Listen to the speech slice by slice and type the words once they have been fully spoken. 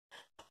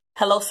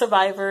Hello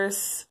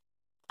survivors,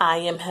 I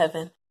am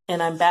Heaven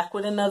and I'm back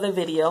with another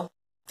video.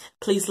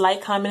 Please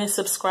like, comment, and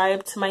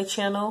subscribe to my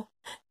channel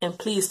and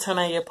please turn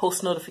on your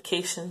post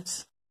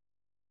notifications.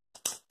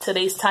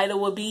 Today's title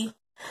will be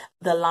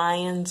The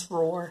Lion's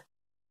Roar.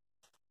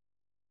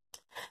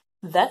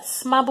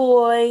 That's my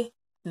boy,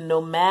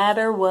 no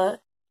matter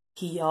what,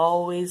 he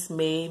always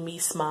made me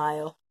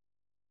smile.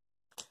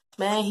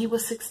 Man, he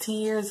was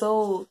 16 years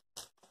old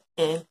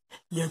and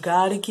you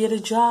gotta get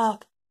a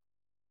job.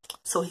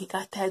 So he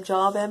got that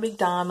job at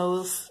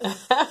McDonald's.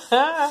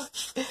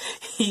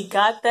 He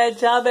got that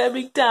job at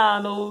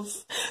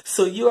McDonald's.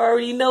 So you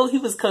already know he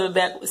was coming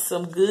back with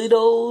some good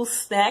old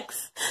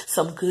snacks,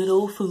 some good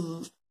old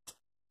food.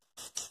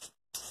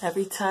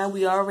 Every time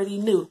we already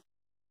knew.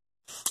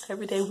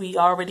 Every day we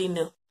already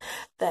knew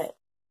that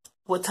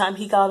what time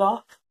he got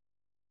off.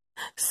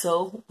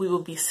 So we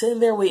would be sitting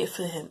there waiting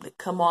for him to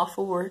come off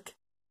of work,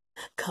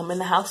 come in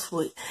the house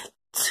with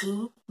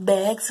 2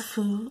 bags of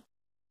food.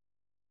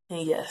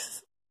 And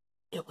yes,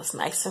 it was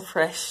nice and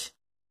fresh.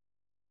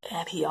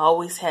 And he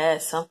always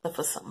had something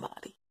for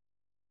somebody.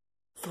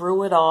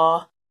 Through it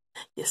all,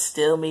 you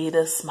still made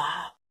us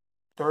smile.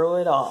 Through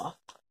it all.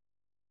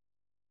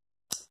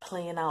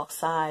 Playing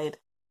outside.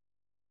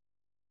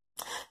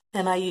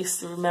 And I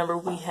used to remember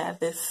we had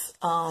this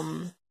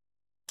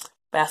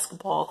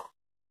basketball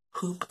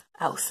hoop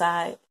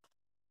outside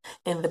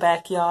in the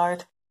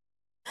backyard.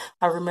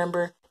 I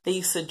remember they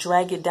used to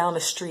drag it down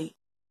the street.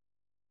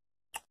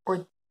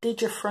 Or did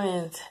your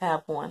friends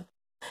have one?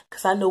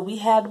 Because I know we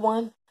had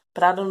one,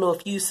 but I don't know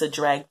if you used to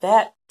drag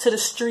that to the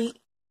street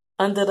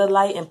under the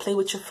light and play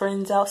with your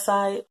friends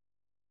outside,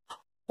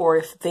 or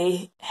if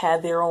they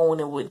had their own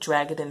and would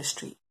drag it in the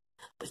street.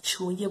 But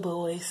you and your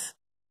boys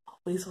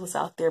always was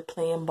out there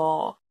playing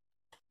ball.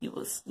 You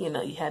was, you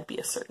had to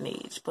be a certain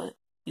age, but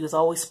you was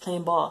always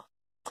playing ball.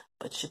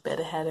 But you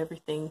better had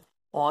everything,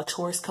 all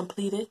chores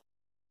completed.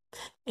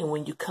 And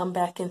when you come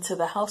back into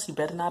the house, you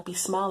better not be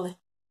smiling.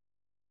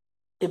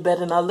 It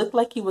better not look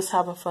like you was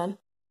having fun.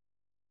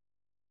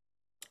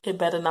 It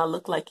better not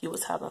look like you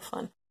was having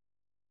fun.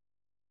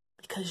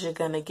 Because you're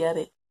going to get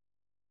it.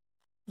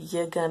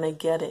 You're going to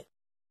get it.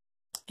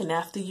 And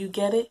after you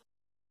get it,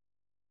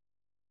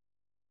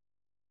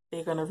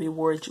 they're going to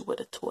reward you with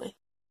a toy.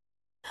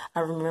 I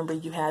remember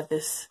you had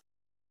this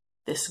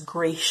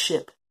gray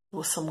ship. It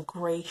was some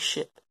gray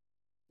ship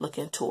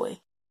looking toy.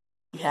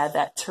 You had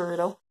that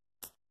turtle.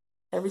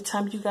 Every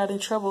time you got in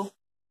trouble,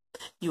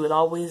 you would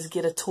always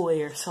get a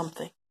toy or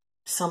something.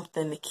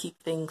 Something to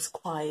keep things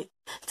quiet,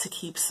 to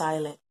keep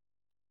silent.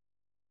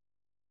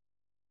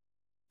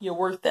 Your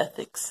work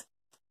ethics.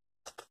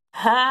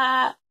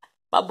 Ha!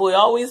 My boy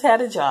always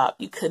had a job.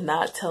 You could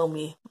not tell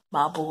me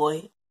my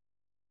boy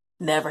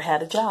never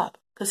had a job.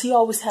 Because he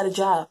always had a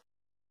job.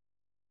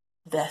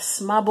 That's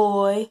my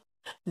boy.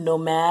 No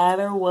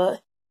matter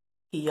what,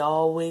 he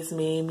always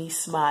made me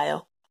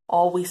smile.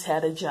 Always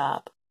had a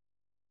job.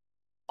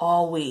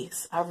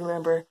 Always. I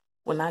remember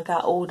when I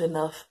got old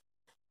enough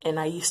and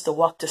I used to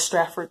walk to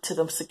Stratford to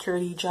them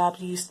security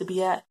jobs you used to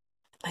be at.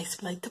 I used to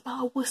be like,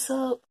 Deval, what's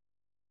up?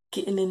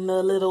 Getting in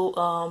the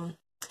little,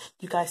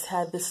 you guys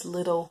had this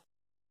little,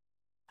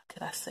 how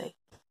could I say,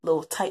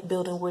 little tight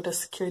building where the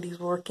security's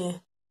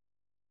working.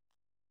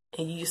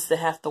 And you used to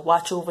have to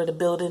watch over the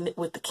building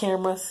with the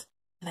cameras.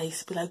 And I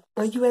used to be like,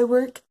 are you at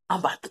work? I'm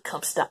about to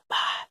come stop by.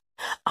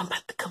 I'm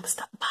about to come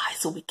stop by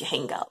so we can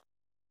hang out.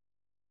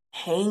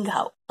 Hang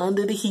out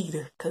under the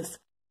heater because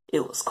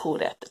it was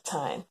cold at the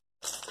time.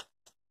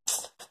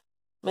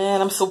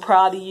 Man, I'm so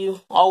proud of you.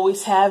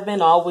 Always have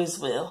been, always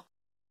will.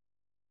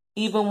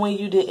 Even when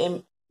you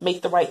didn't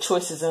make the right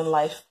choices in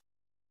life,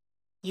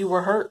 you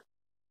were hurt.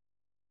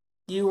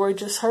 You were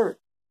just hurt.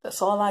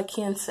 That's all I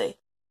can say.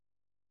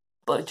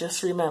 But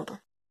just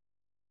remember,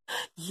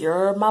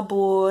 you're my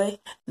boy.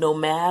 No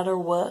matter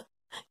what,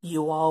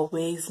 you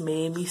always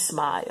made me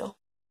smile.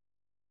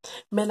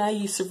 Man, I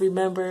used to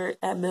remember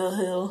at Mill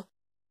Hill,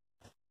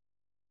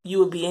 you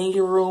would be in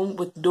your room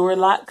with the door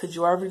locked because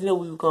you already know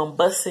we were going to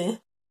bust in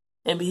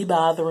and be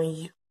bothering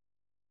you.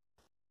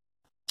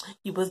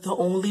 You was the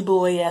only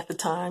boy at the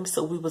time,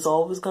 so we was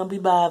always going to be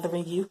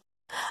bothering you.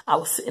 I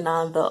was sitting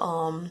on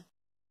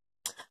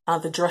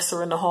the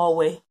dresser in the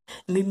hallway,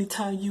 and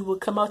anytime you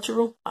would come out your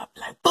room, I'd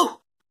be like, boo!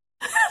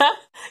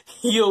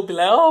 You'll be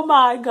like, oh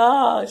my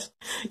gosh,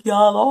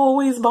 y'all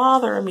always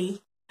bothering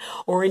me.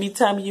 Or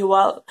anytime you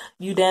out,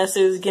 you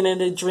downstairs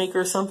getting a drink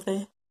or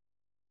something,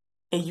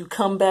 and you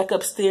come back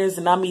upstairs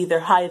and I'm either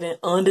hiding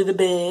under the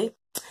bed,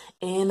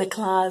 in the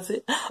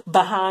closet,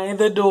 behind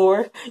the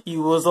door,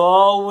 you was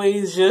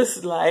always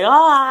just like,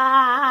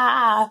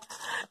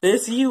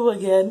 it's you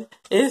again.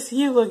 It's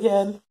you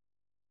again.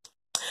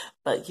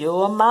 But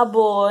you're my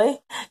boy.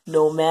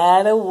 No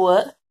matter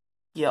what,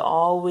 you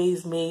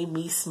always made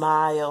me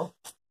smile.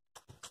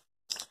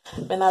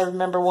 And I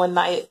remember one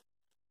night,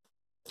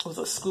 it was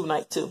a school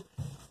night too.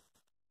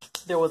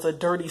 There was a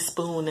dirty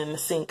spoon in the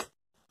sink.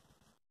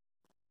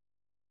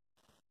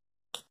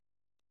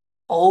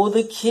 Oh,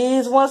 the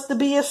kids wants to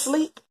be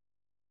asleep.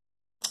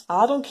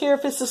 I don't care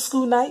if it's a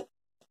school night.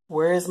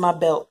 Where is my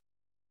belt?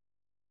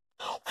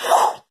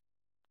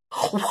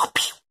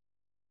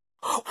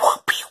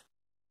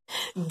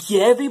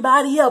 Get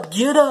everybody up.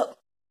 Get up.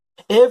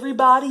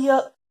 Everybody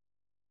up.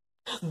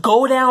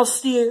 Go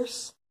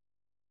downstairs.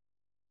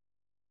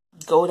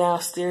 Go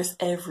downstairs.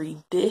 Every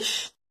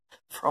dish,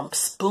 from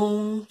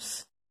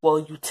spoons,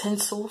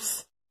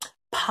 utensils,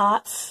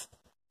 pots,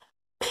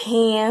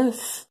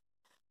 pans,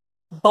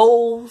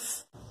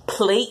 bowls,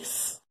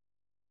 plates,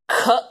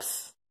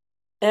 cups,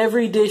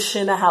 every dish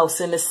in the house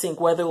in the sink,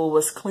 whether it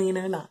was clean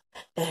or not,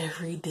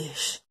 every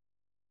dish.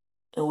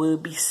 And we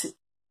would be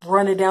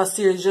running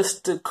downstairs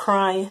just to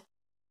crying,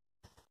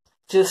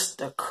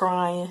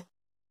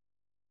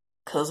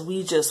 because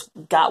we just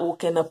got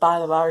woken up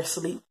out of our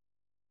sleep.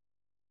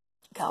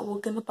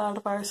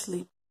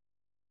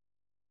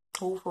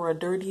 Over a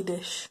dirty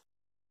dish.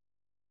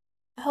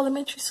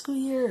 Elementary school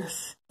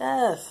years.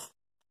 Yes.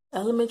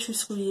 Elementary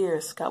school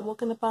years. Got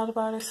woken up out of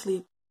our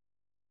sleep.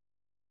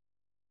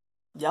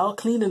 Y'all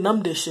cleaning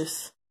them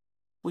dishes.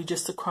 We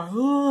just a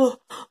crying,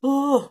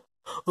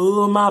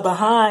 my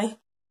behind.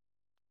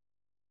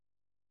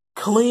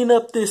 Clean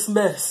up this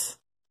mess.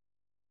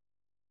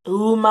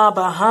 Ooh, my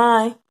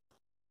behind.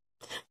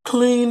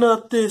 Clean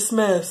up this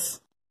mess.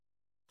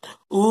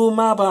 Ooh,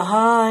 my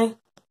behind.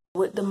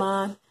 With the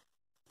mind,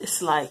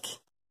 it's like,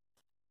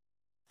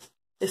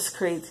 it's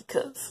crazy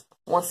because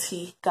once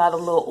he got a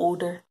little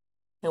older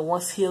and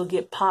once he'll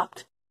get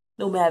popped,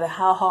 no matter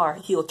how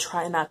hard, he'll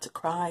try not to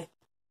cry.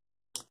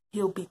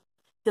 He'll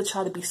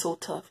try to be so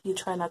tough. He'll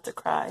try not to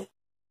cry.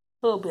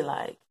 He'll be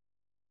like,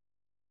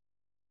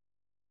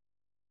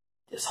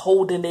 just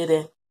holding it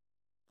in.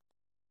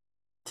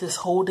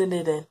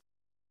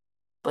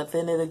 But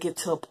then it'll get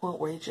to a point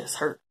where he just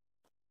hurt.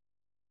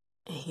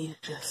 And he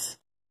just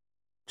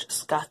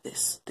got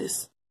this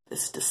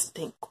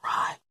distinct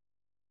cry.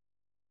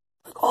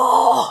 Like,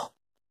 oh.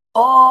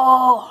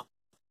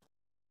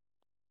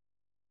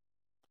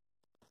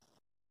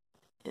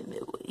 And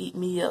it would eat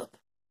me up.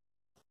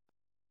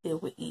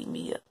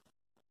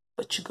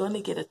 But you're going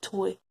to get a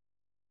toy.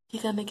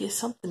 You're going to get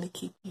something to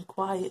keep you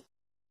quiet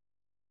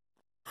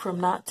from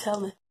not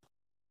telling.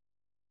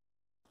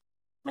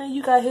 Man,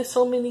 you got hit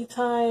so many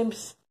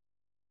times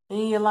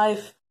in your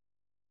life.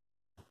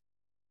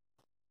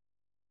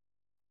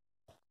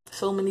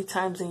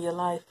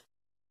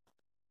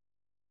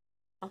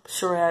 I'm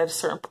sure at a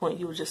certain point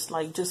you were just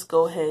like, just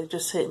go ahead,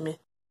 just hit me.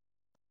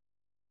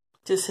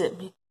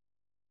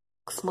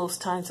 Because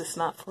most times it's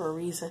not for a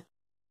reason.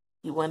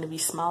 You want to be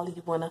smiley,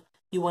 you want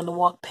to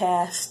walk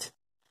past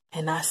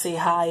and not say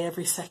hi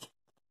every second.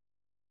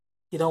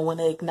 You don't want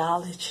to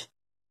acknowledge.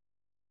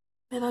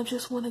 Man, I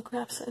just want to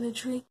grab something to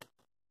drink.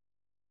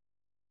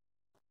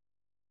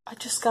 I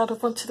just gotta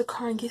run to the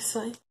car and get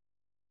something.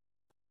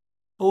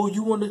 Oh,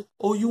 you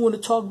wanna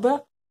talk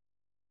back?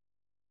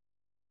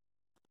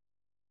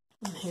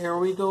 And here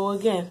we go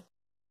again.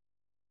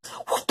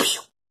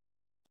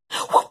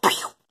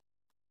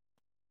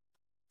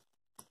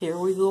 Here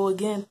we go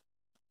again.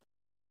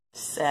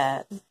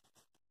 Sad.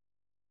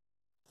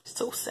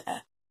 So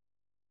sad.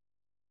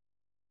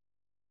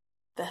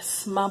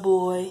 That's my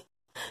boy.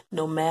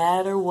 No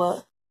matter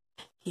what,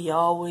 he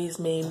always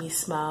made me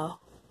smile.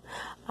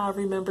 I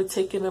remember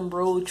taking them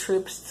road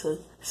trips to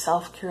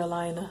South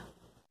Carolina.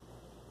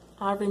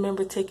 And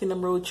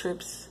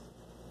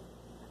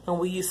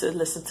we used to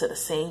listen to the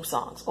same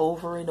songs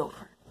over and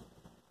over.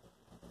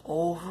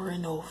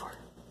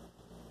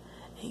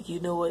 And you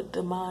know what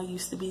Demar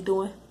used to be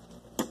doing?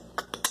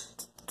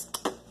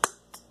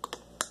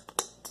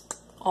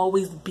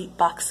 Always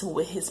beatboxing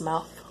with his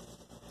mouth.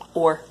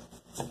 Or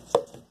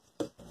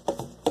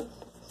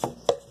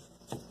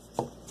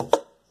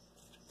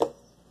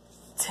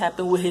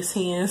tapping with his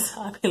hands.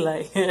 I'd be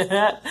like,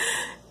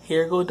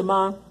 here go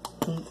Demar.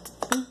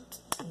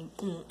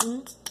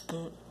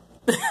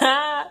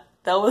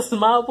 That was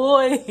my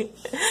boy.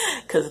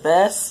 Because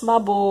that's my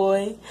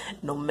boy.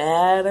 No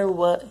matter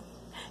what,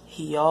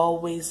 he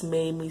always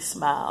made me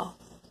smile.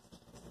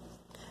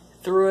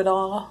 Through it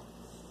all,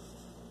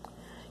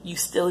 you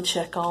still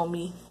check on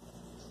me.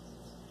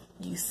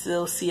 You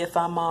still see if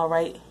I'm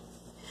alright.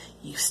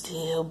 You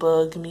still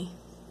bug me.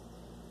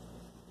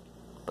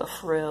 But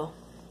for real,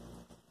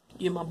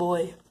 you're my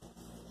boy.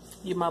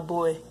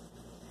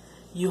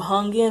 You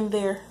hung in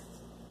there.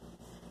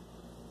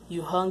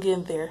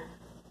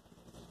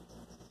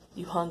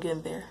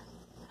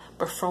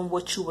 But from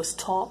what you was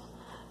taught,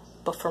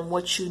 but from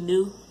what you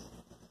knew,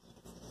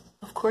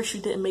 of course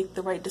you didn't make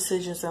the right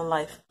decisions in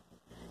life.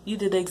 You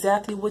did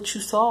exactly what you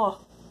saw.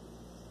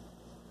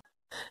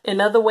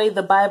 Another way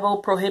the Bible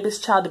prohibits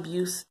child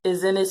abuse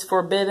is in its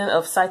forbidding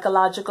of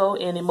psychological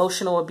and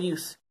emotional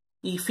abuse.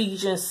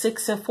 Ephesians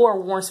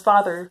 6:4 warns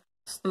fathers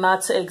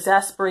not to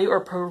exasperate or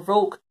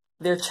provoke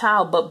their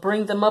child, but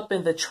bring them up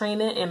in the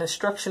training and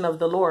instruction of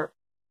the Lord.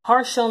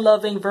 Harsh,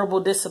 unloving verbal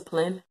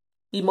discipline,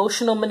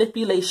 emotional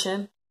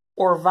manipulation,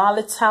 or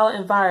volatile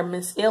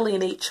environments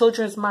alienate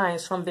children's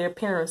minds from their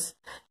parents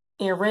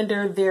and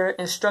render their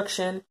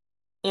instruction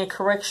and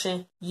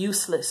correction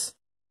useless.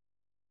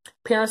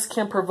 Parents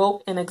can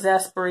provoke and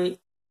exasperate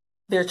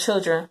their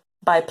children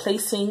by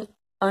placing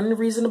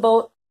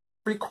unreasonable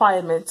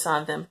requirements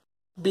on them,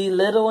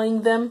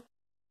 belittling them,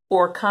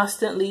 or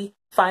constantly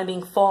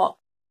finding fault,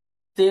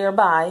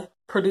 thereby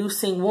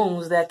producing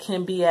wounds that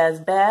can be as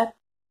bad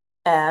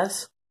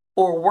as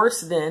or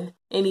worse than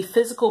any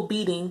physical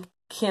beating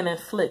can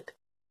inflict.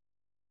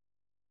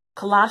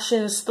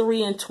 Colossians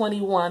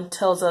 3:21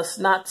 tells us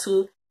not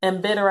to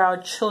embitter our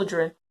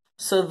children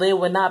so they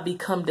will not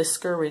become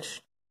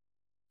discouraged.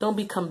 Don't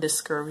become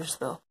discouraged,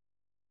 though.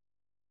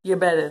 You're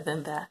better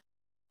than that.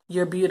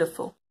 You're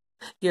beautiful.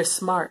 You're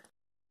smart.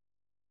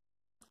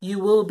 You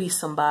will be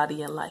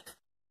somebody in life.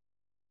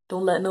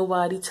 Don't let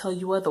nobody tell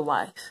you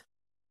otherwise.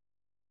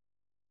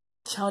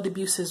 Child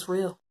abuse is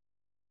real.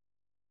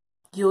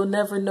 You'll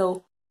never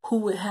know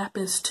who it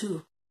happens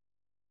to.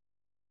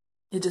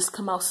 It just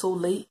come out so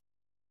late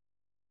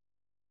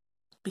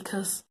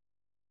because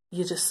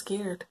you're just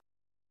scared.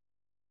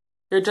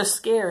 You're just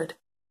scared.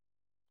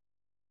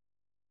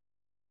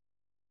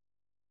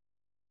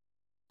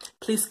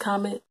 Please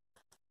comment,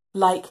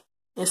 like,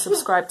 and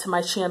subscribe to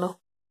my channel.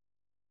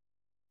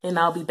 And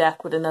I'll be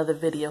back with another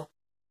video.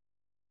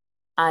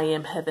 I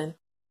am Heaven.